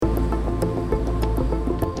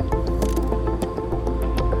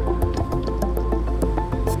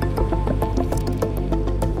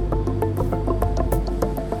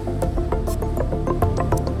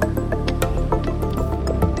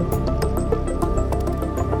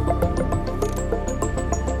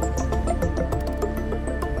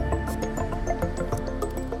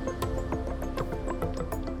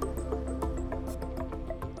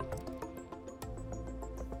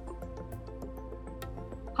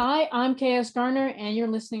Hi, I'm KS Garner, and you're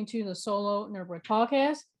listening to the Solo Nerdbreak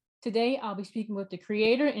podcast. Today, I'll be speaking with the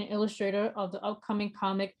creator and illustrator of the upcoming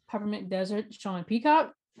comic Peppermint Desert, Sean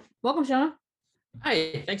Peacock. Welcome, Sean.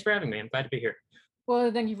 Hi, thanks for having me. I'm glad to be here.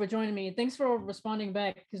 Well, thank you for joining me. Thanks for responding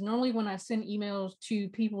back. Because normally, when I send emails to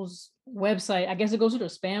people's website, I guess it goes to their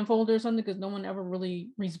spam folder or something because no one ever really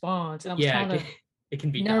responds. And I was Yeah, kind of it can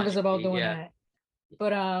be nervous dodgy. about doing Yeah. that.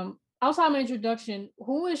 But outside my introduction,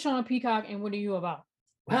 who is Sean Peacock and what are you about?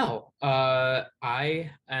 Well,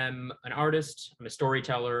 I am an artist. I'm a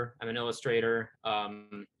storyteller. I'm an illustrator.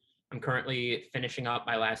 I'm currently finishing up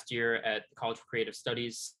my last year at the College for Creative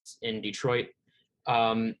Studies in Detroit.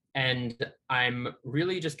 And I'm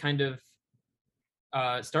really just kind of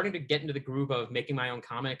starting to get into the groove of making my own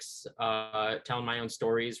comics, telling my own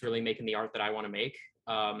stories, really making the art that I want to make.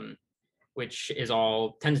 Which is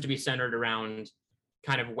all tends to be centered around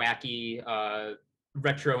kind of wacky,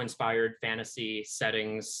 retro inspired fantasy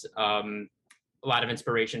settings. A lot of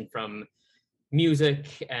inspiration from music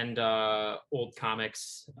and old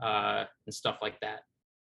comics and stuff like that.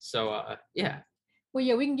 So yeah, Well,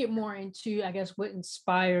 yeah, we can get more into, I guess, what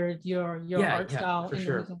inspired your art yeah, style for in the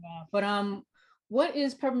sure. recent while. But what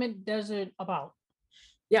is Peppermint Desert about?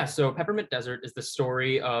 Yeah, so Peppermint Desert is the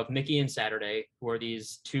story of Mickey and Saturday, who are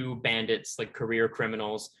these two bandits, like career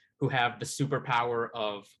criminals, who have the superpower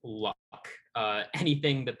of luck.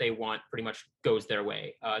 Anything that they want pretty much goes their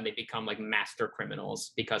way, and they become like master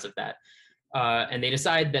criminals because of that. And they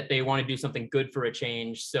decide that they want to do something good for a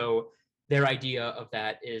change. So their idea of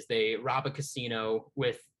that is they rob a casino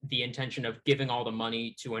with the intention of giving all the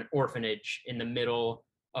money to an orphanage in the middle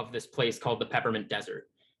of this place called the Peppermint Desert.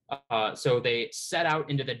 So they set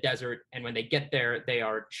out into the desert, and when they get there, they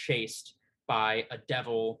are chased by a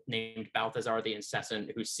devil named Balthazar the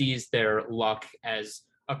Incessant, who sees their luck as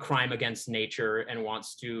a crime against nature and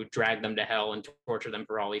wants to drag them to hell and torture them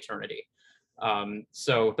for all eternity.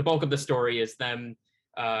 So the bulk of the story is them,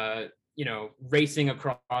 racing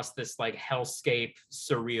across this like hellscape,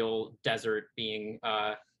 surreal desert, being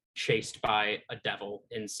chased by a devil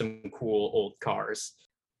in some cool old cars.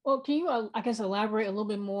 Well, can you, I guess, elaborate a little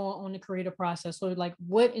bit more on the creative process? So, like,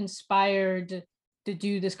 what inspired to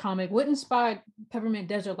do this comic? What inspired Peppermint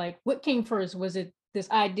Desert? Like, what came first? Was it this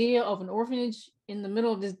idea of an orphanage in the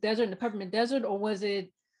middle of this desert, in the Peppermint Desert, or was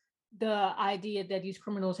it the idea that these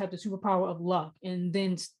criminals have the superpower of luck? And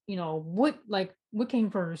then, what came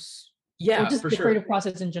first, or Yeah, just for the sure. creative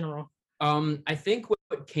process in general? I think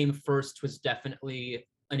what came first was definitely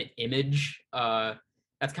an image.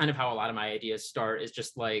 That's kind of how a lot of my ideas start, is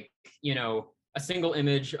just like, a single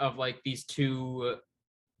image of like these two,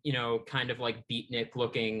 kind of like beatnik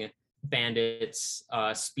looking bandits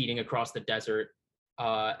speeding across the desert.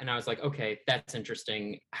 And I was like, okay, that's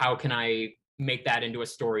interesting. How can I make that into a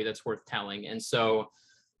story that's worth telling? And so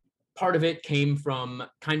part of it came from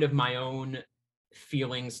kind of my own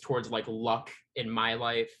feelings towards like luck in my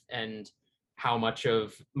life, and how much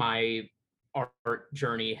of my art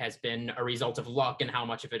journey has been a result of luck and how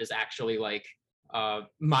much of it is actually like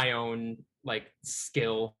my own like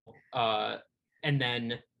skill. And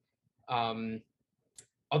then um,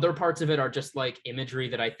 other parts of it are just like imagery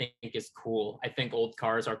that I think is cool. I think old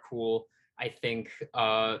cars are cool. I think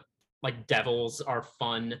like devils are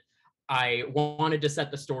fun. I wanted to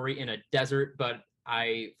set the story in a desert, but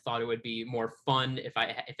I thought it would be more fun if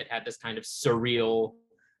it had this kind of surreal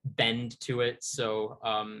bend to it. So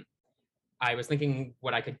I was thinking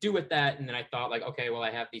what I could do with that, and then I thought like, okay, well, I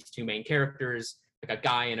have these two main characters, like a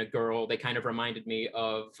guy and a girl. They kind of reminded me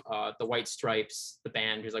of the White Stripes, the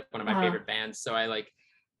band, who's like one of my Uh, favorite bands. So I like,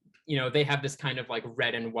 they have this kind of like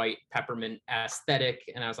red and white peppermint aesthetic.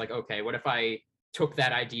 And I was like, okay, what if I took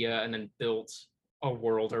that idea and then built a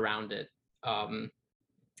world around it? Um,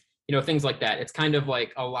 things like that. It's kind of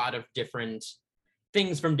like a lot of different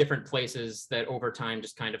things from different places that over time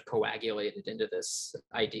just kind of coagulated into this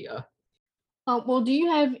idea. well, do you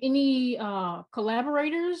have any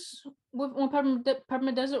collaborators with on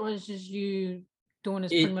Peppermint Desert, or is just you doing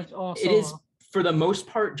this pretty It much all it is solo? for the most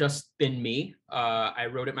part just been me. I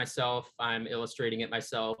wrote it myself. I'm illustrating it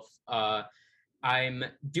myself. I'm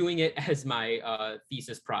doing it as my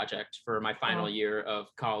thesis project for my final Uh, year of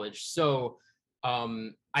college. So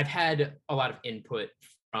I've had a lot of input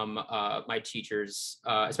from my teachers,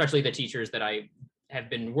 especially the teachers that I have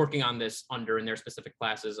been working on this under in their specific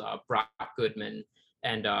classes, Brock Goodman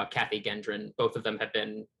and Kathy Gendron. Both of them have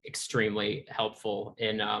been extremely helpful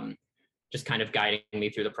in just kind of guiding me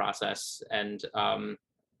through the process, and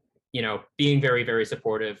being very, very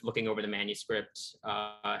supportive, looking over the manuscript,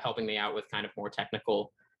 helping me out with kind of more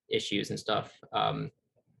technical issues and stuff.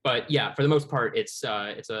 But yeah, for the most part, it's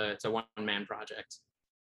a one man project.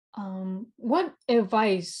 What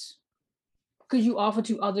advice could you offer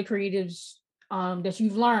to other creatives that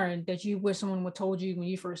you've learned that you wish someone would told you when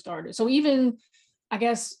you first started? So even, I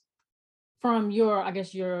guess, from your, I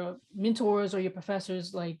guess, your mentors or your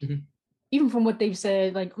professors, like Mhm. even from what they've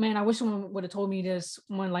said, like, man, I wish someone would have told me this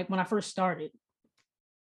when I first started.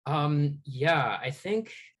 Yeah, I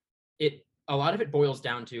think a lot of it boils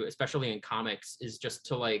down to, especially in comics, is just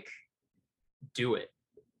to like do it.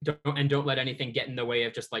 Don't let anything get in the way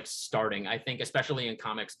of just like starting. I think especially in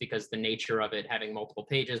comics, because the nature of it having multiple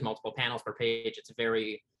pages, multiple panels per page, it's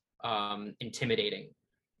very intimidating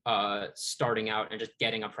starting out and just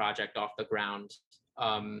getting a project off the ground.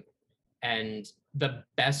 Um, and the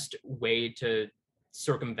best way to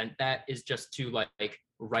circumvent that is just to like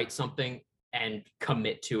write something and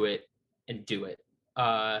commit to it and do it.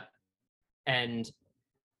 And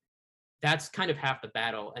that's kind of half the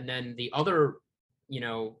battle. And then the other,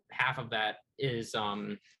 half of that is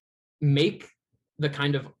make the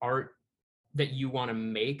kind of art that you want to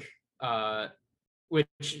make, which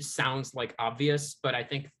sounds like obvious, but I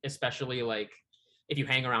think especially like if you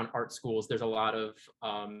hang around art schools, there's a lot of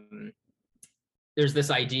there's this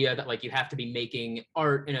idea that like you have to be making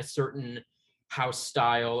art in a certain house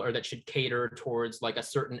style or that should cater towards like a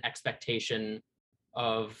certain expectation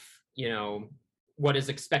of, what is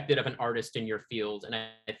expected of an artist in your field. And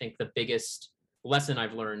I think the biggest lesson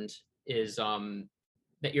I've learned is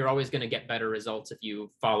that you're always going to get better results if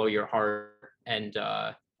you follow your heart and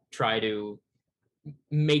try to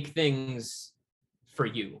make things for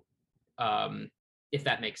you, if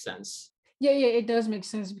that makes sense. Yeah, yeah, it does make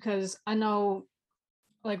sense because I know,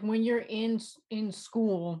 like when you're in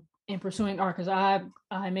school and pursuing art, because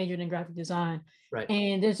I majored in graphic design, Right.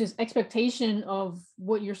 and there's this expectation of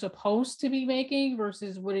what you're supposed to be making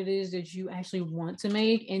versus what it is that you actually want to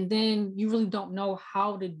make, and then you really don't know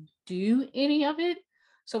how to do any of it.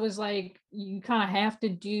 So it's like you kind of have to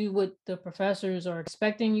do what the professors are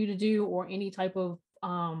expecting you to do, or any type of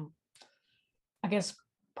I guess,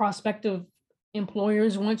 prospective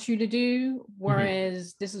employers want you to do, Mhm.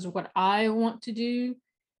 whereas this is what I want to do.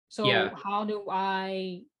 So Yeah. how do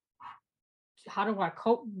I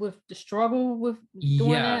cope with the struggle with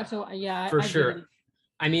doing that? Yeah, So yeah, for I get sure. it.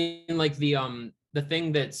 I mean, like the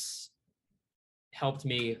thing that's helped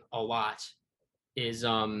me a lot is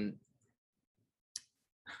crap,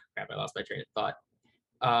 I lost my train of thought.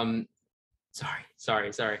 Um sorry.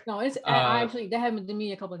 No, it's I Uh actually that happened to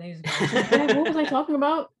me a couple of days ago. I was like, "Dad, what was I talking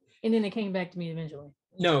about?" And then it came back to me eventually.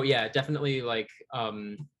 no, yeah, definitely like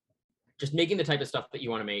just making the type of stuff that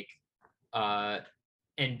you want to make, uh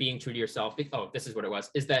and being true to yourself. Oh, this is what it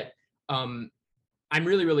was. Is that I'm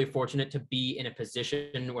really, really fortunate to be in a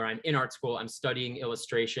position where I'm in art school, I'm studying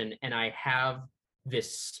illustration, and I have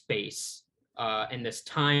this space and this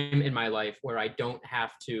time in my life where I don't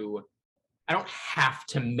have to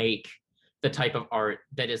make the type of art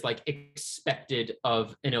that is like expected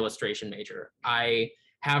of an illustration major. I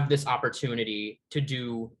have this opportunity to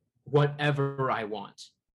do whatever I want.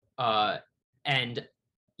 Uh, and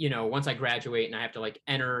once I graduate and I have to like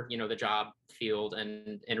enter, the job field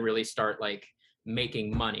and really start like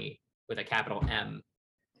making money with a capital M,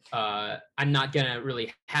 I'm not gonna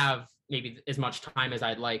really have maybe as much time as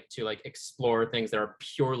I'd like to like explore things that are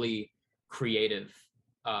purely creative.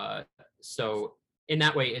 So in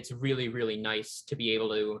that way, it's really, really nice to be able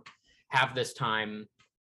to have this time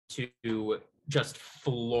to just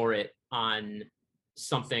floor it on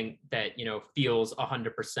something that feels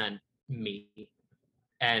 100% me.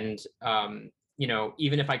 And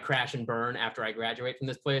even if I crash and burn after I graduate from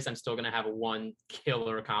this place, I'm still gonna have one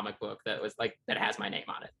killer comic book that was like that has my name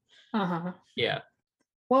on it. Uh-huh. Yeah.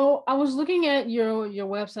 Well, I was looking at your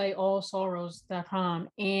website, allsorrows.com,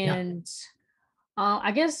 Yeah. and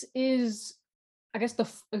I guess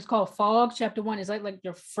it's called Fog Chapter One. Is that like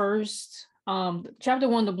your first Chapter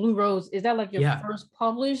One, The Blue Rose? Is that like your Yeah. first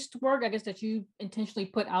published work? I guess that you intentionally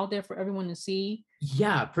put out there for everyone to see.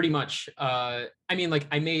 Yeah, pretty much. I mean, like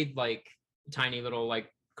I made like tiny little like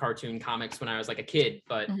cartoon comics when I was like a kid,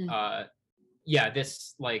 but Mhm. yeah,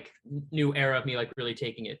 this like new era of me like really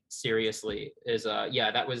taking it seriously is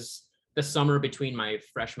yeah, that was the summer between my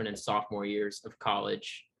freshman and sophomore years of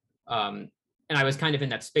college. And I was kind of in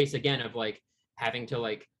that space again of like having to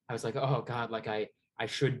like I was like, oh God, like I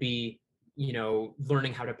should be,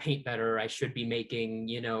 learning how to paint better. I should be making,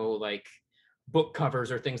 like book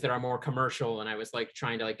covers or things that are more commercial. And I was like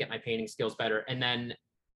trying to like get my painting skills better. And then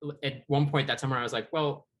at one point that summer, I was like,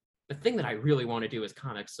 well, the thing that I really want to do is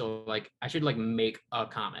comics. So like I should like make a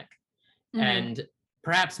comic. Mhm. And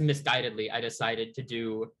perhaps misguidedly, I decided to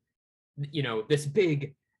do, this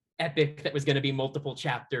big epic that was going to be multiple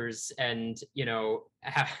chapters, and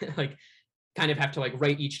have like kind of have to like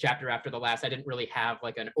write each chapter after the last. I didn't really have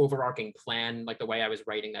like an overarching plan. Like the way I was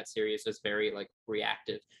writing that series was very like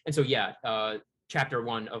reactive. And so yeah, chapter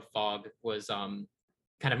 1 of Fog was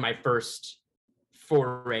kind of my first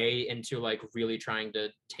foray into like really trying to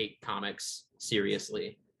take comics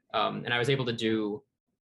seriously. And I was able to do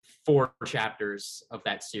 4 chapters of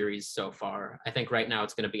that series so far. I think right now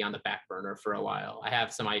it's going to be on the back burner for a while. I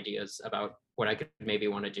have some ideas about what I could maybe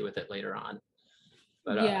want to do with it later on.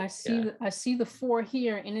 But yeah, I see the 4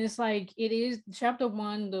 here, and it's like it is chapter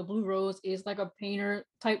 1, the Blue Rose is like a painter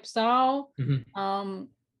type style. Mhm.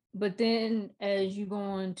 But then as you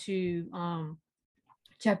go into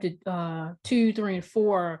chapter 2, 3, and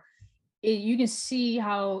 4, you can see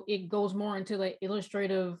how it goes more into like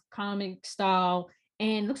illustrative comic style,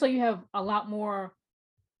 and looks like you have a lot more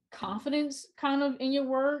confidence kind of in your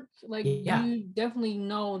work. Like Yeah, you definitely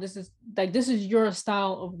know this is your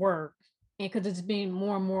style of work, and because it's being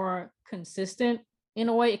more and more consistent in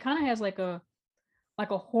a way, it kind of has like a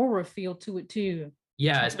horror feel to it too.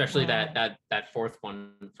 yeah, Like, especially that 4th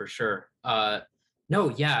one for sure. No,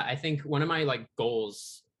 yeah, I think one of my like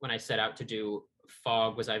goals when I set out to do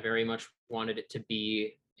Fog was I very much wanted it to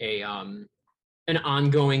be a an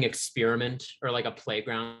ongoing experiment, or like a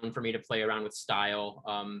playground for me to play around with style,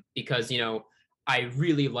 because I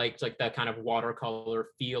really liked like the kind of watercolor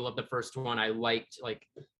feel of the first one. I liked like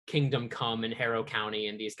Kingdom Come and Harrow County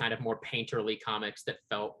and these kind of more painterly comics that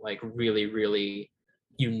felt like really, really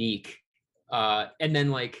unique. And then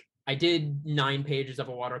like I did 9 pages of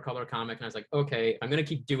a watercolor comic, and I was like, okay, I'm gonna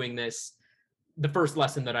keep doing this. The first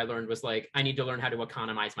lesson that I learned was like, I need to learn how to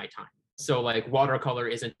economize my time. So like watercolor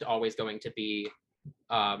isn't always going to be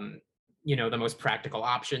the most practical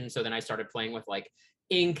option. So then I started playing with like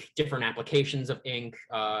ink, different applications of ink.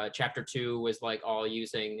 Chapter 2 was like all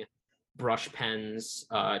using brush pens.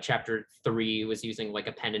 Chapter 3 was using like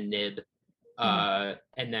a pen and nib.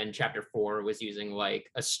 And then chapter 4 was using like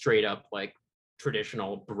a straight up like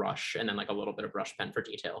traditional brush, and then like a little bit of brush pen for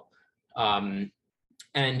detail.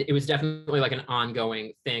 And it was definitely like an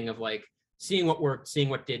ongoing thing of like seeing what worked, seeing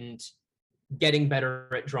what didn't, getting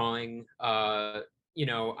better at drawing.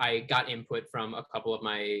 I got input from a couple of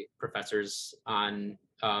my professors on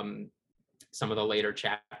some of the later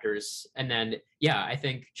chapters. And then, yeah, I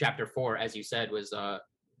think chapter 4, as you said, was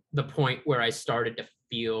the point where I started to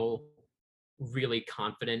feel really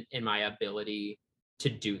confident in my ability to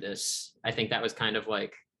do this. I think that was kind of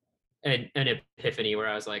like an epiphany where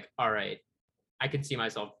I was like, all right, I could see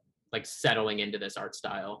myself like settling into this art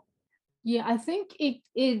style. yeah, I think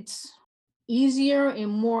it's easier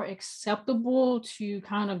and more acceptable to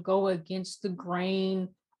kind of go against the grain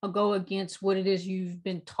or go against what it is you've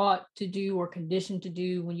been taught to do or conditioned to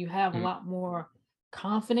do when you have a Mm. lot more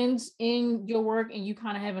confidence in your work, and you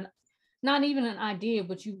kind of have not even an idea,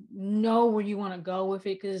 but you know where you want to go with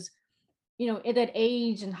it. Because at that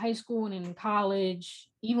age in high school and in college,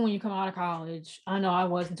 even when you come out of college, I know I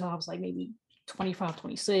was until I was like maybe 25,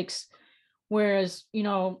 26. Whereas, you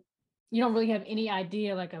don't really have any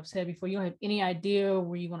idea, like I've said before, you don't have any idea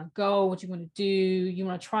where you want to go, what you want to do. You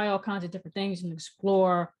want to try all kinds of different things and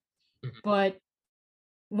explore. Mhm. But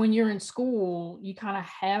when you're in school, you kind of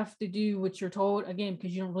have to do what you're told, again,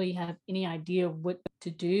 because you don't really have any idea what to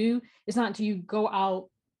do. It's not until you go out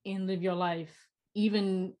and live your life.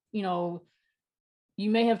 Even, you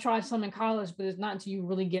may have tried some in college, but it's not until you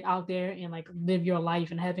really get out there and like live your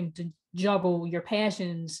life and having to juggle your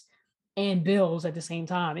passions and bills at the same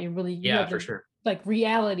time. And really, you Yeah, have for the sure. like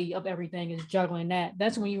reality of everything is juggling that.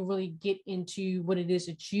 That's when you really get into what it is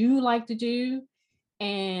that you like to do.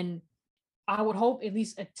 And I would hope at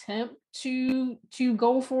least attempt to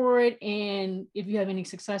go for it. And if you have any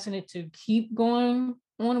success in it, to keep going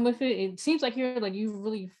on with it. It seems like you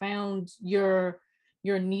really found your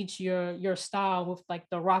niche, your style with like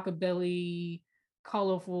the rockabilly,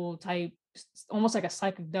 colorful type, almost like a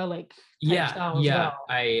psychedelic type Yeah, style as yeah. well.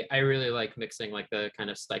 I really like mixing like the kind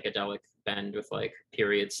of psychedelic bend with like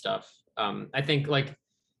period stuff. I think like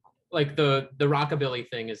the rockabilly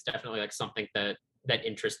thing is definitely like something that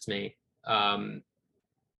interests me. Um,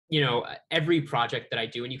 every project that I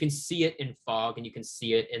do, and you can see it in Fog, and you can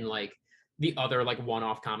see it in like the other like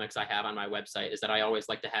one-off comics I have on my website, is that I always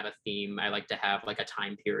like to have a theme. I like to have like a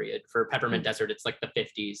time period. For Peppermint Desert, it's like the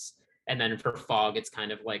 50s. And then for Fog, it's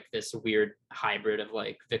kind of like this weird hybrid of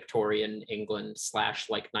like Victorian England /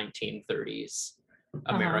 like 1930s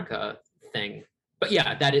Uh-huh. America thing. But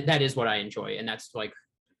yeah, that is what I enjoy, and that's like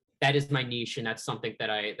that is my niche, and that's something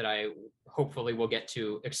that I hopefully will get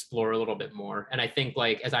to explore a little bit more. And I think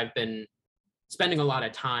like as I've been spending a lot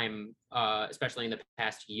of time, especially in the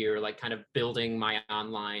past year, like kind of building my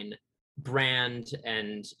online brand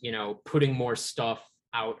and, you know, putting more stuff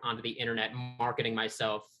out onto the internet, marketing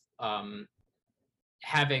myself,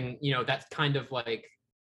 having, you know, that kind of like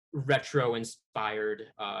retro inspired,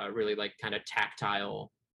 really like kind of tactile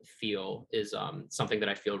feel is something that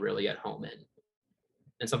I feel really at home in,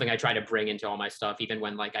 and something I try to bring into all my stuff, even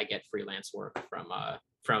when like I get freelance work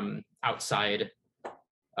from outside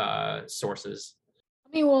sources. I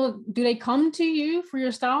mean, well, do they come to you for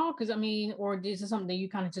your style? Because I mean, or is it something that you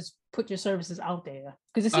kind of just put your services out there?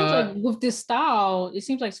 Because it seems like with this style, it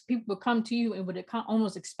seems like people would come to you and would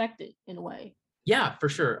almost expect it in a way. Yeah, for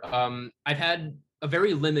sure. I've had a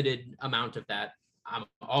very limited amount of that. I'm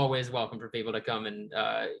always welcome for people to come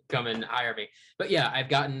and hire me. But yeah,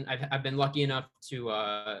 I've been lucky enough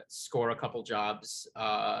to score a couple jobs,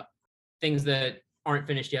 things that aren't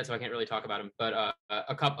finished yet, so I can't really talk about them. But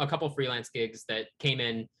a couple freelance gigs that came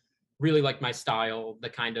in, really like my style, the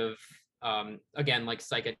kind of again like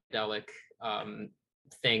psychedelic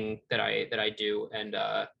thing that I do, and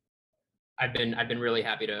I've been really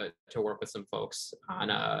happy to work with some folks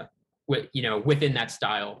on within that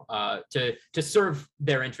style, to serve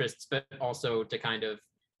their interests, but also to kind of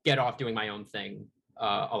get off doing my own thing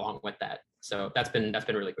along with that. So that's been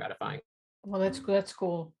really gratifying. Well, that's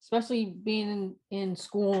cool, especially being in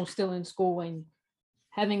school, still in school, and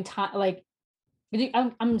having time. Like,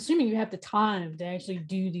 I'm assuming you have the time to actually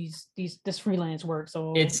do this freelance work.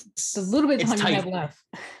 So it's the little bit of time tight. you have left.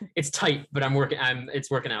 It's tight, but it's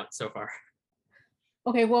working out so far.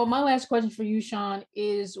 Okay, well, my last question for you, Sean,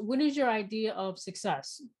 is what is your idea of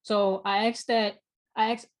success? So I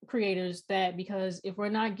ask creators that because if we're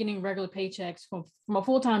not getting regular paychecks from a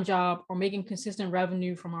full-time job or making consistent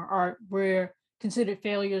revenue from our art, we're considered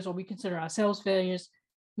failures, or we consider ourselves failures.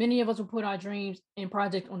 Many of us will put our dreams and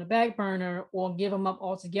projects on the back burner or give them up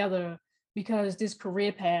altogether because this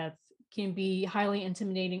career path can be highly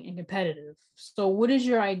intimidating and competitive. So what is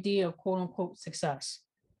your idea of quote unquote success?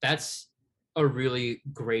 That's a really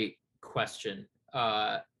great question.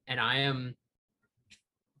 And I am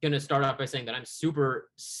going to start off by saying that I'm super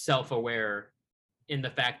self-aware in the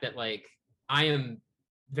fact that like I am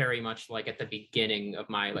very much like at the beginning of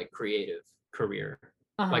my like creative career.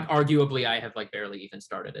 Like arguably I have like barely even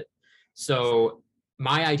started it. So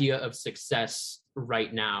my idea of success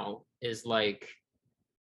right now is like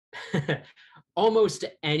almost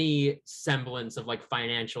any semblance of like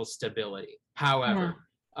financial stability. However,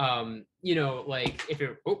 like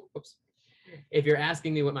if you're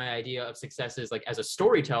asking me what my idea of success is like as a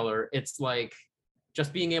storyteller, it's like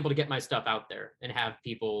just being able to get my stuff out there and have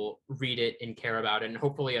people read it and care about it and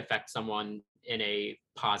hopefully affect someone in a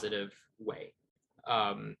positive way.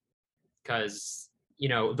 Because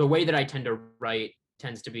the way that I tend to write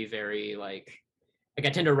tends to be very like I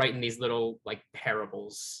tend to write in these little like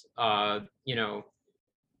parables. Fogg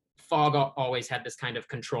always had this kind of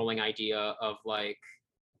controlling idea of like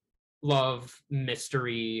love,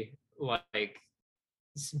 mystery, like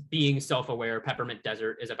being self-aware. Peppermint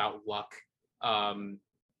Desert is about luck. I'm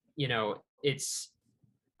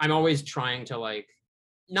always trying to like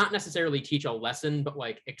not necessarily teach a lesson, but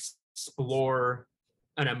like explore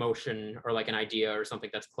an emotion or like an idea or something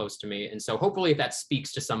that's close to me. And so hopefully if that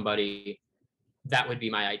speaks to somebody, that would be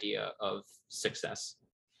my idea of success.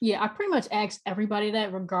 Yeah, I pretty much ask everybody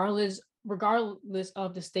that regardless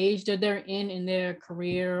of the stage that they're in their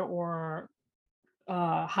career or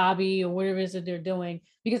hobby or whatever it is that they're doing,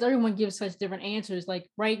 because everyone gives such different answers. Like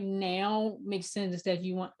right now makes sense that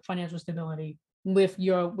you want financial stability with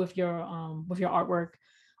your artwork,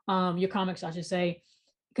 your comics, I should say.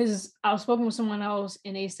 Because I was spoken with someone else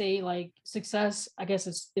and they say like success, I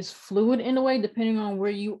guess is fluid in a way, depending on where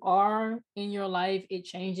you are in your life, it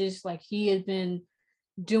changes. Like he had been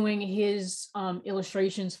doing his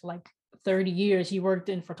illustrations for like 30 years. He worked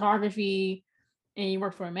in photography and he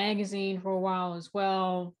worked for a magazine for a while as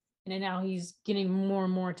well. And then now he's getting more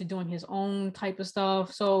and more to doing his own type of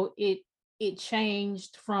stuff. So it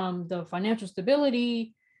changed from the financial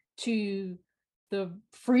stability to the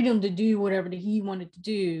freedom to do whatever that he wanted to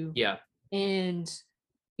do. Yeah. And,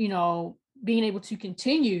 being able to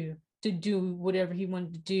continue to do whatever he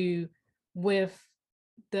wanted to do with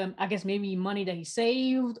the, I guess, maybe money that he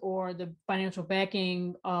saved or the financial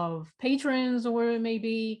backing of patrons or whatever it may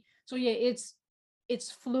be. So yeah, it's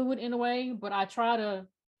fluid in a way, but I try to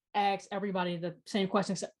ask everybody the same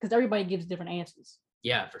questions because everybody gives different answers.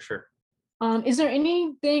 Yeah, for sure. Is there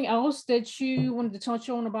anything else that you wanted to touch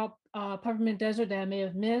on about Peppermint Desert that I may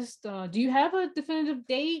have missed? Do you have a definitive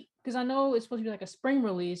date? Because I know it's supposed to be like a spring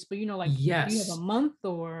release, but yes. Do you have a month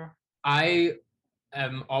or? I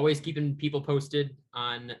am always keeping people posted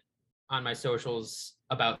on my socials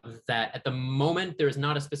about that. At the moment, there's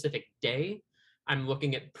not a specific day. I'm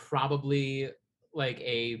looking at probably like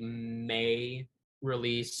a May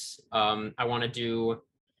release. I want to do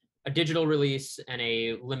a digital release and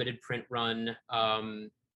a limited print run.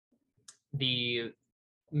 The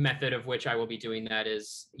method of which I will be doing that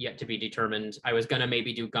is yet to be determined. I was gonna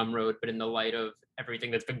maybe do Gumroad, but in the light of everything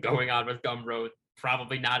that's been going on with Gumroad,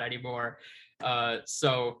 probably not anymore.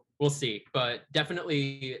 So we'll see, but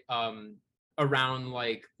definitely around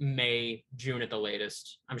like May, June at the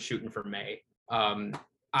latest. I'm shooting for May.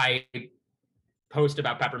 I post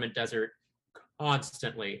about Peppermint Desert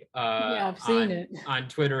constantly Yeah, I've seen it. on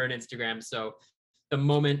Twitter and Instagram. So the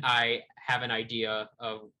moment I have an idea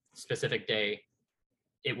of specific day,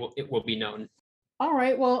 it will be known. All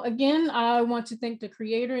right. Well, again, I want to thank the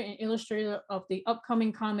creator and illustrator of the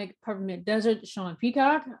upcoming comic Peppermint Desert, Sean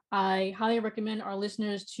Peacock. I highly recommend our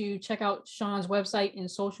listeners to check out Sean's website and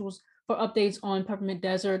socials for updates on Peppermint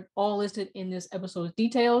Desert, all listed in this episode's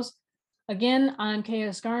details. Again, I'm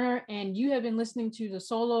KS Garner, and you have been listening to the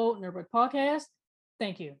Solo Nerdbird podcast.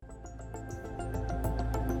 Thank you.